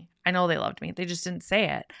loved me. I know they loved me. They just didn't say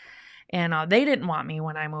it. And they didn't want me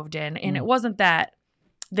when I moved in. And it wasn't that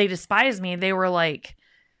they despised me. They were like,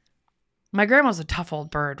 my grandma's a tough old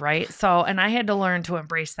bird, right? So, and I had to learn to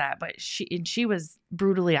embrace that, but she was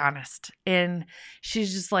brutally honest. And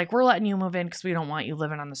she's just like, we're letting you move in because we don't want you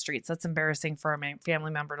living on the streets. That's embarrassing for a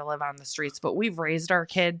family member to live on the streets, but we've raised our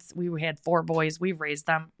kids. We had 4 boys. We've raised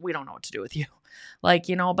them. We don't know what to do with you.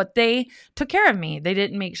 But they took care of me. They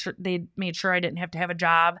made sure I didn't have to have a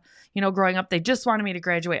job. Growing up, they just wanted me to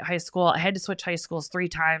graduate high school. I had to switch high schools 3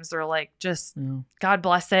 times. They're like, just God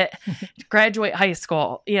bless it, graduate high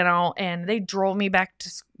school, and they drove me back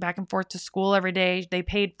and forth to school every day. They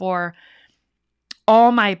paid for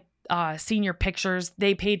all my senior pictures.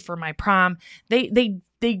 They paid for my prom. They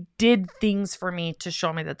did things for me to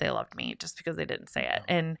show me that they loved me just because they didn't say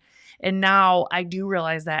it. And now I do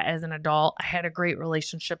realize that as an adult, I had a great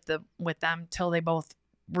relationship with them till they both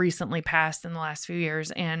recently passed in the last few years.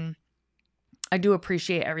 And I do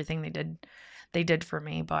appreciate everything they did for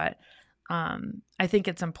me. But I think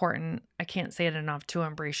it's important, I can't say it enough, to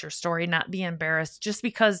embrace your story, not be embarrassed just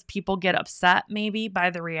because people get upset maybe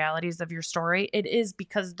by the realities of your story. It is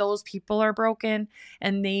because those people are broken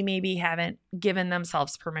and they maybe haven't given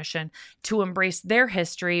themselves permission to embrace their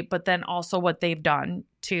history, but then also what they've done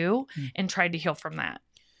too, and tried to heal from that.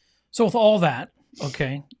 So with all that,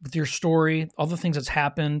 okay, with your story, all the things that's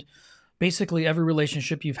happened, basically every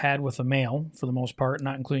relationship you've had with a male, for the most part,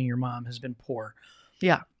 not including your mom, has been poor.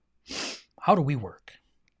 Yeah. How do we work?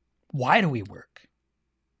 Why do we work?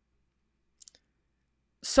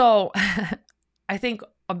 So I think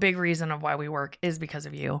a big reason of why we work is because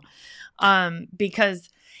of you. Because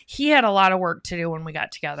he had a lot of work to do when we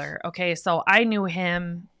got together. Okay. So I knew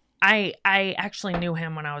him. I actually knew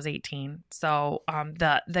him when I was 18. So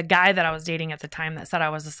the guy that I was dating at the time that said I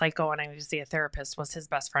was a psycho and I needed to see a therapist was his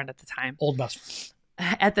best friend at the time. Old best friend.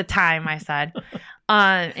 At the time, I said.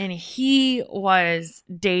 And he was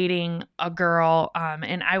dating a girl,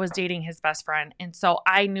 and I was dating his best friend. And so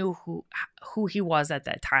I knew who he was at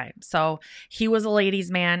that time. So he was a ladies'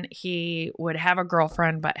 man. He would have a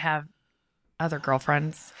girlfriend, but have other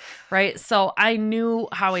girlfriends, right? So I knew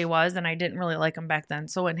how he was, and I didn't really like him back then.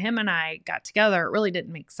 So when him and I got together, it really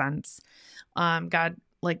didn't make sense. God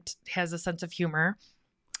has a sense of humor,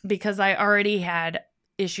 because I already had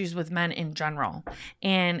issues with men in general.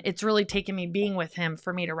 And it's really taken me being with him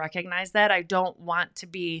for me to recognize that I don't want to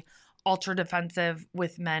be ultra defensive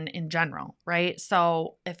with men in general, right?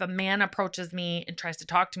 So if a man approaches me and tries to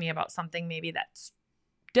talk to me about something maybe that's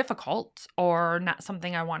difficult or not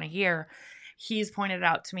something I want to hear, he's pointed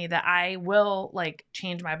out to me that I will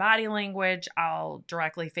change my body language. I'll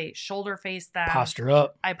directly shoulder face them. Posture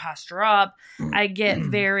up. I posture up. I get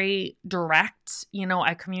very direct.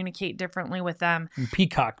 I communicate differently with them. You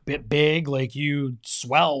peacock, bit big, you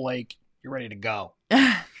swell, you're ready to go.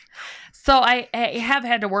 So I have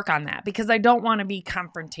had to work on that because I don't want to be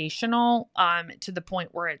confrontational to the point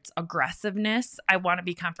where it's aggressiveness. I want to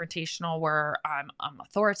be confrontational where I'm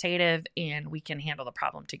authoritative and we can handle the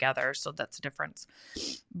problem together. So that's a difference.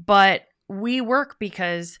 But we work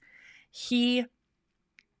because he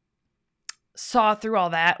saw through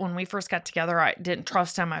all that. When we first got together, I didn't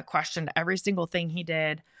trust him. I questioned every single thing he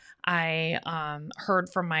did. I heard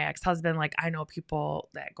from my ex-husband, I know people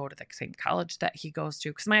that go to the same college that he goes to,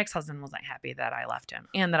 because my ex-husband wasn't happy that I left him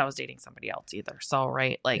and that I was dating somebody else either. So,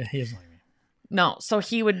 right, yeah, he doesn't like me. No, so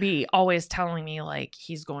he would be always telling me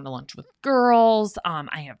he's going to lunch with girls.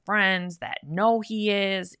 I have friends that know he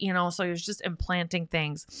is, so he was just implanting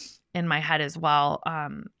things in my head as well.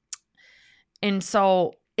 And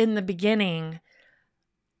so in the beginning,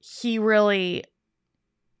 he really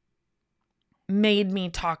made me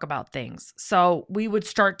talk about things. So we would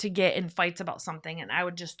start to get in fights about something, and I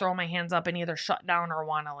would just throw my hands up and either shut down or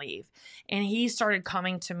want to leave. And he started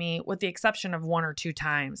coming to me, with the exception of 1 or 2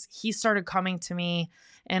 times, he started coming to me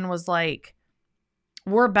and was like,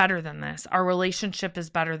 we're better than this. Our relationship is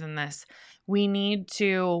better than this. We need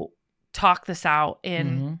to talk this out,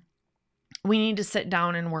 and we need to sit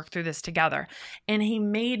down and work through this together. And he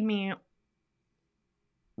made me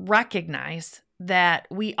recognize that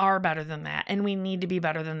we are better than that, and we need to be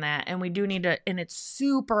better than that, and we do need to, and it's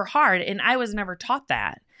super hard. And I was never taught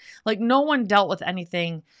that. Like, no one dealt with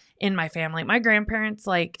anything in my family. My grandparents,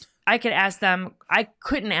 like, I couldn't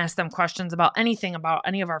ask them questions about anything about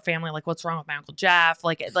any of our family, like what's wrong with my Uncle Jeff,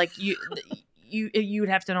 like you'd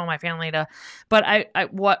have to know my family to, but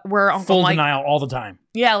where Uncle full Mike, denial all the time.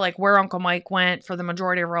 Yeah, like where Uncle Mike went for the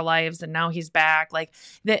majority of our lives, and now he's back. Like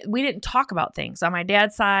that, we didn't talk about things on my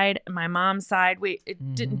dad's side, my mom's side. We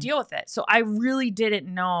didn't deal with it, so I really didn't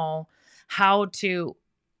know how to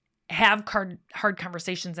have hard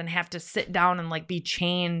conversations and have to sit down and like be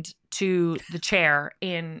chained to the chair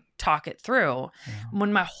and talk it through,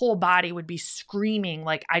 when my whole body would be screaming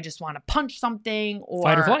like I just want to punch something, or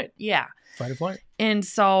fight or flight. Yeah. Fight or flight. And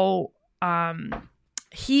so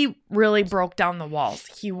he really broke down the walls.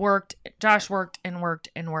 Josh worked and worked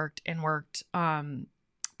and worked and worked,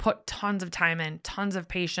 put tons of time in, tons of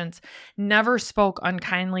patience, never spoke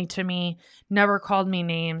unkindly to me, never called me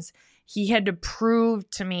names. He had to prove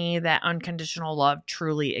to me that unconditional love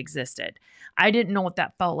truly existed. I didn't know what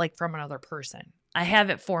that felt like from another person. I have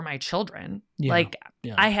it for my children.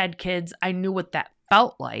 I had kids. I knew what that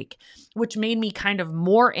felt like, which made me kind of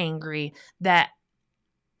more angry that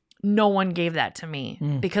no one gave that to me,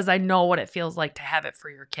 because I know what it feels like to have it for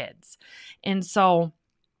your kids. And so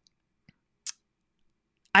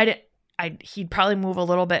he'd probably move a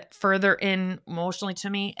little bit further in emotionally to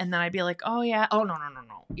me. And then I'd be like, oh yeah. Oh, no.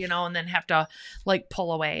 And then have to like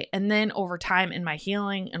pull away. And then over time in my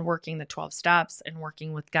healing and working the 12 steps and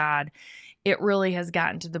working with God, it really has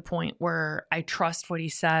gotten to the point where I trust what he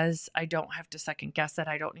says. I don't have to second guess it.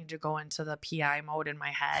 I don't need to go into the PI mode in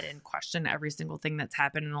my head and question every single thing that's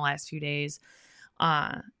happened in the last few days,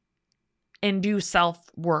 and do self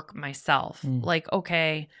work myself. Like,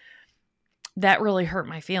 okay, that really hurt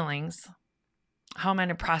my feelings. How am I going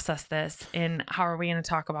to process this, and how are we going to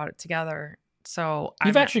talk about it together? So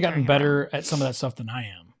you've actually gotten better at some of that stuff than I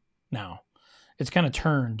am now. It's kind of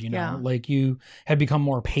turned, like you have become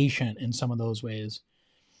more patient in some of those ways.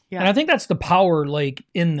 Yeah. And I think that's the power, like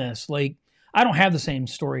in this, like I don't have the same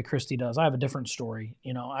story Christy does. I have a different story.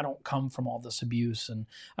 I don't come from all this abuse, and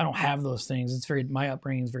I don't have those things. My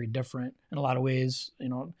upbringing is very different in a lot of ways.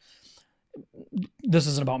 This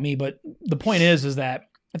isn't about me, but the point is that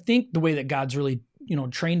I think the way that God's really,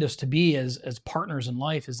 trained us to be as partners in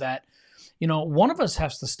life is that, one of us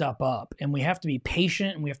has to step up, and we have to be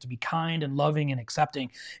patient, and we have to be kind and loving and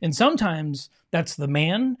accepting. And sometimes that's the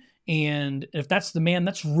man. And if that's the man,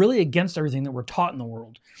 that's really against everything that we're taught in the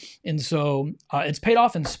world. And so it's paid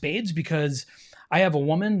off in spades, because I have a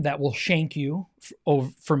woman that will shank you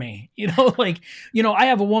for me. I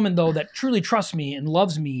have a woman though that truly trusts me and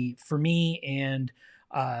loves me for me, and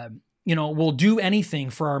will do anything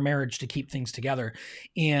for our marriage to keep things together.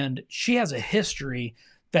 And she has a history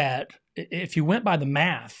that, if you went by the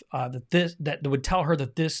math, that would tell her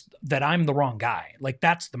that I'm the wrong guy. Like,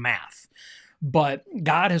 that's the math. But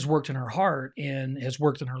God has worked in her heart and has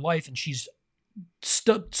worked in her life, and she's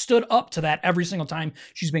stood up to that every single time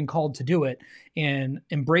she's been called to do it, and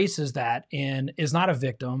embraces that, and is not a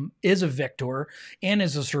victim, is a victor, and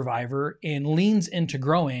is a survivor, and leans into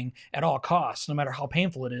growing at all costs, no matter how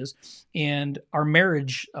painful it is. And our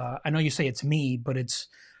marriage, I know you say it's me, but it's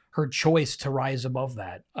her choice to rise above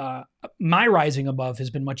that. My rising above has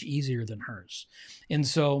been much easier than hers. And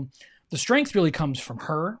so the strength really comes from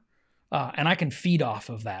her. And I can feed off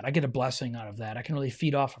of that. I get a blessing out of that. I can really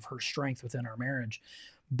feed off of her strength within our marriage.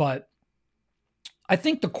 But I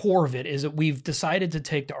think the core of it is that we've decided to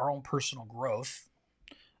take to our own personal growth,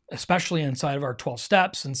 especially inside of our 12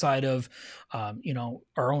 steps, inside of,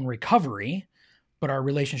 our own recovery, but our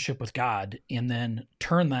relationship with God, and then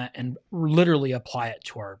turn that and literally apply it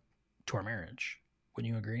to our marriage.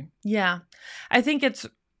 Wouldn't you agree? Yeah. I think it's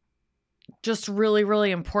just really,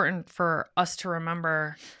 really important for us to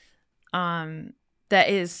remember that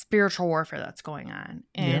is spiritual warfare that's going on.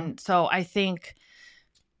 And so I think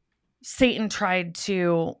Satan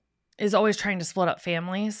is always trying to split up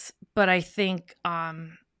families, but I think, not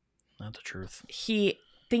the truth.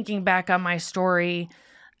 Thinking back on my story,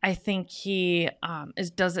 I think he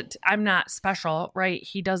does it. I'm not special, right?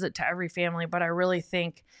 He does it to every family, but I really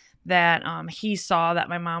think that he saw that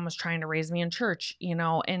my mom was trying to raise me in church,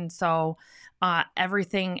 and so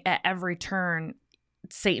everything at every turn,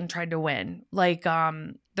 Satan tried to win. Like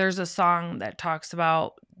there's a song that talks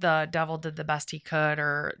about the devil did the best he could,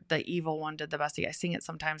 or the evil one did the best I sing it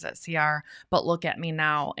sometimes at CR, but look at me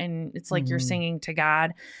now. And it's like you're singing to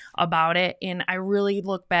God about it. And I really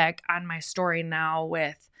look back on my story now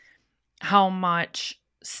with how much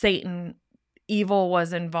Satan, evil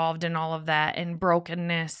was involved in all of that, and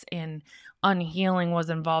brokenness and unhealing was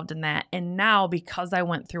involved in that. And now, because I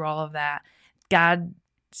went through all of that,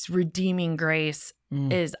 God's redeeming grace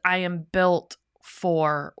is I am built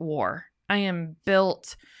for war. I am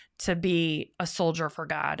built to be a soldier for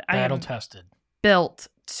God. Battle tested. Built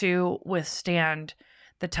to withstand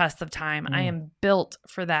the test of time. I am built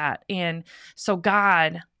for that. And so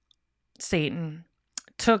God, Satan,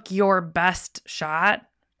 took your best shot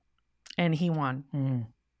and he won.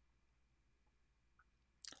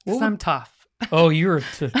 Well, I'm tough. Oh, you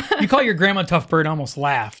call your grandma tough bird, almost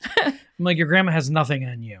laughed. I'm like, your grandma has nothing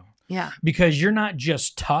on you. Yeah. Because you're not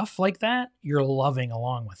just tough like that, you're loving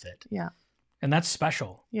along with it. Yeah. And that's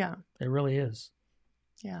special. Yeah. It really is.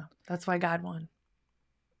 Yeah. That's why God won.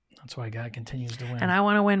 That's why God continues to win. And I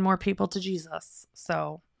want to win more people to Jesus.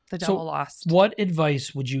 So the devil lost. What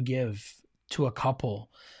advice would you give to a couple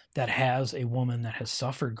that has a woman that has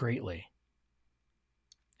suffered greatly?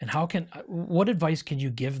 And what advice can you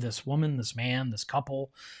give this woman, this man, this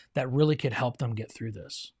couple that really could help them get through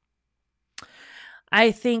this?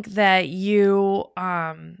 I think that you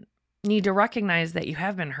need to recognize that you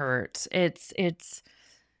have been hurt. It's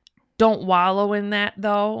don't wallow in that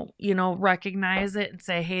though, recognize it and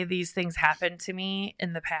say, hey, these things happened to me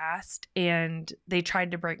in the past and they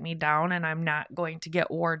tried to break me down, and I'm not going to get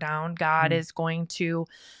wore down. God is going to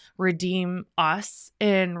redeem us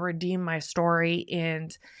and redeem my story,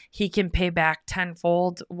 and he can pay back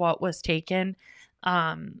tenfold what was taken.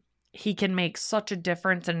 He can make such a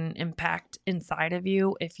difference and impact inside of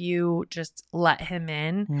you if you just let him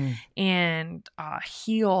in and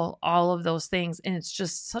heal all of those things. And it's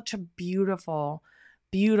just such a beautiful,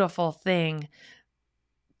 beautiful thing,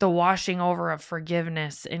 the washing over of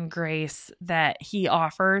forgiveness and grace that he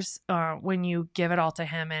offers when you give it all to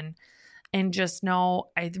him. And just know,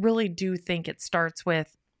 I really do think it starts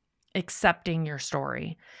with accepting your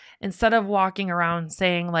story. Instead of walking around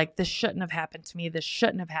saying like, this shouldn't have happened to me, this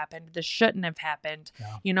shouldn't have happened, this shouldn't have happened.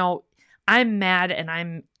 Yeah. I'm mad and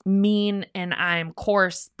I'm mean and I'm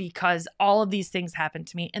coarse because all of these things happened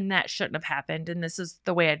to me and that shouldn't have happened. And this is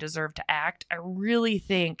the way I deserve to act. I really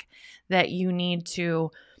think that you need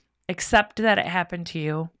to accept that it happened to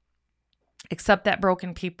you, accept that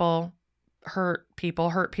broken people hurt people.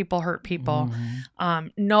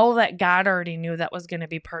 Know that God already knew that was going to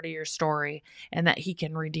be part of your story and that he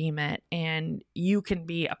can redeem it. And you can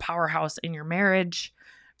be a powerhouse in your marriage,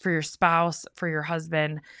 for your spouse, for your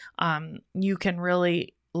husband. You can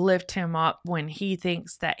really lift him up when he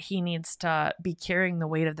thinks that he needs to be carrying the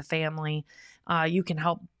weight of the family. You can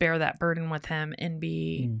help bear that burden with him and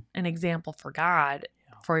be an example for God,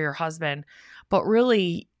 for your husband. But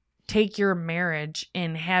really, take your marriage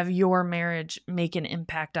and have your marriage make an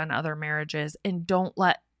impact on other marriages, and don't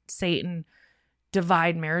let Satan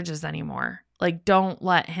divide marriages anymore. Like, don't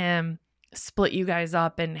let him split you guys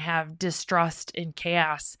up and have distrust and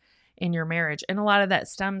chaos in your marriage. And a lot of that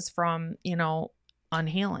stems from,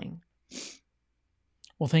 unhealing.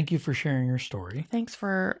 Well, thank you for sharing your story. Thanks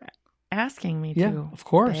for asking me to. Of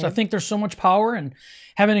course. Babe. I think there's so much power in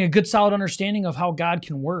having a good, solid understanding of how God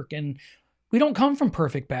can work. And we don't come from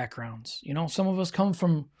perfect backgrounds. Some of us come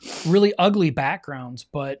from really ugly backgrounds,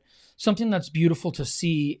 but something that's beautiful to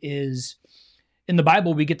see is in the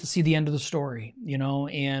Bible, we get to see the end of the story,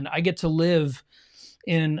 and I get to live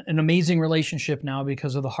in an amazing relationship now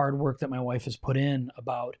because of the hard work that my wife has put in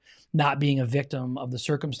about not being a victim of the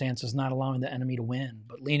circumstances, not allowing the enemy to win,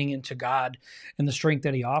 but leaning into God and the strength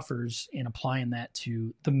that he offers and applying that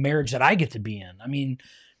to the marriage that I get to be in. I mean,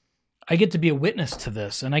 I get to be a witness to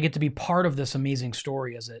this, and I get to be part of this amazing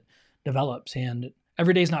story as it develops. And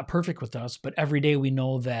every day is not perfect with us, but every day we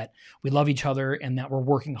know that we love each other and that we're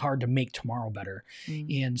working hard to make tomorrow better.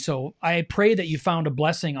 And so I pray that you found a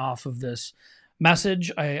blessing off of this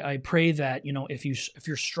message. I pray that, if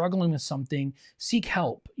you're struggling with something, seek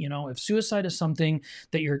help. If suicide is something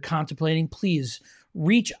that you're contemplating, please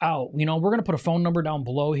reach out. We're going to put a phone number down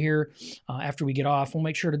below here after we get off. We'll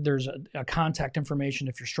make sure that there's a contact information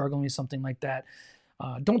if you're struggling with something like that.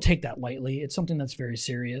 Don't take that lightly. It's something that's very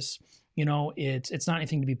serious. It's not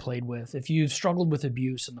anything to be played with. If you've struggled with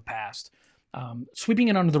abuse in the past, Sweeping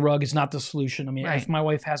it under the rug is not the solution. I mean, Right. if my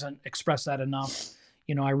wife hasn't expressed that enough,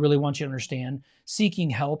 I really want you to understand seeking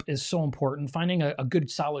help is so important. Finding a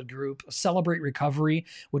good solid group, Celebrate Recovery,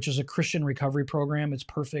 which is a Christian recovery program. It's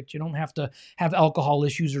perfect. You don't have to have alcohol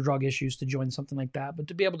issues or drug issues to join something like that, but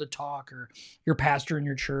to be able to talk, or your pastor in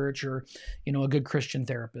your church, or, a good Christian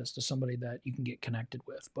therapist is somebody that you can get connected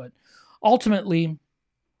with. But ultimately,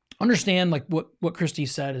 understand, like what Christy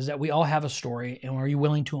said, is that we all have a story, and are you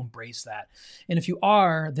willing to embrace that? And if you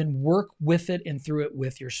are, then work with it and through it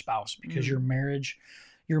with your spouse, because your marriage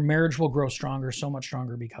will grow stronger, so much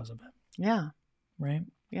stronger because of it. Yeah. Right?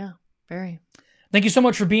 Yeah. Very. Thank you so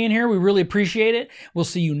much for being here. We really appreciate it. We'll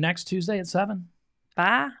see you next Tuesday at 7.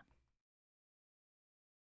 Bye.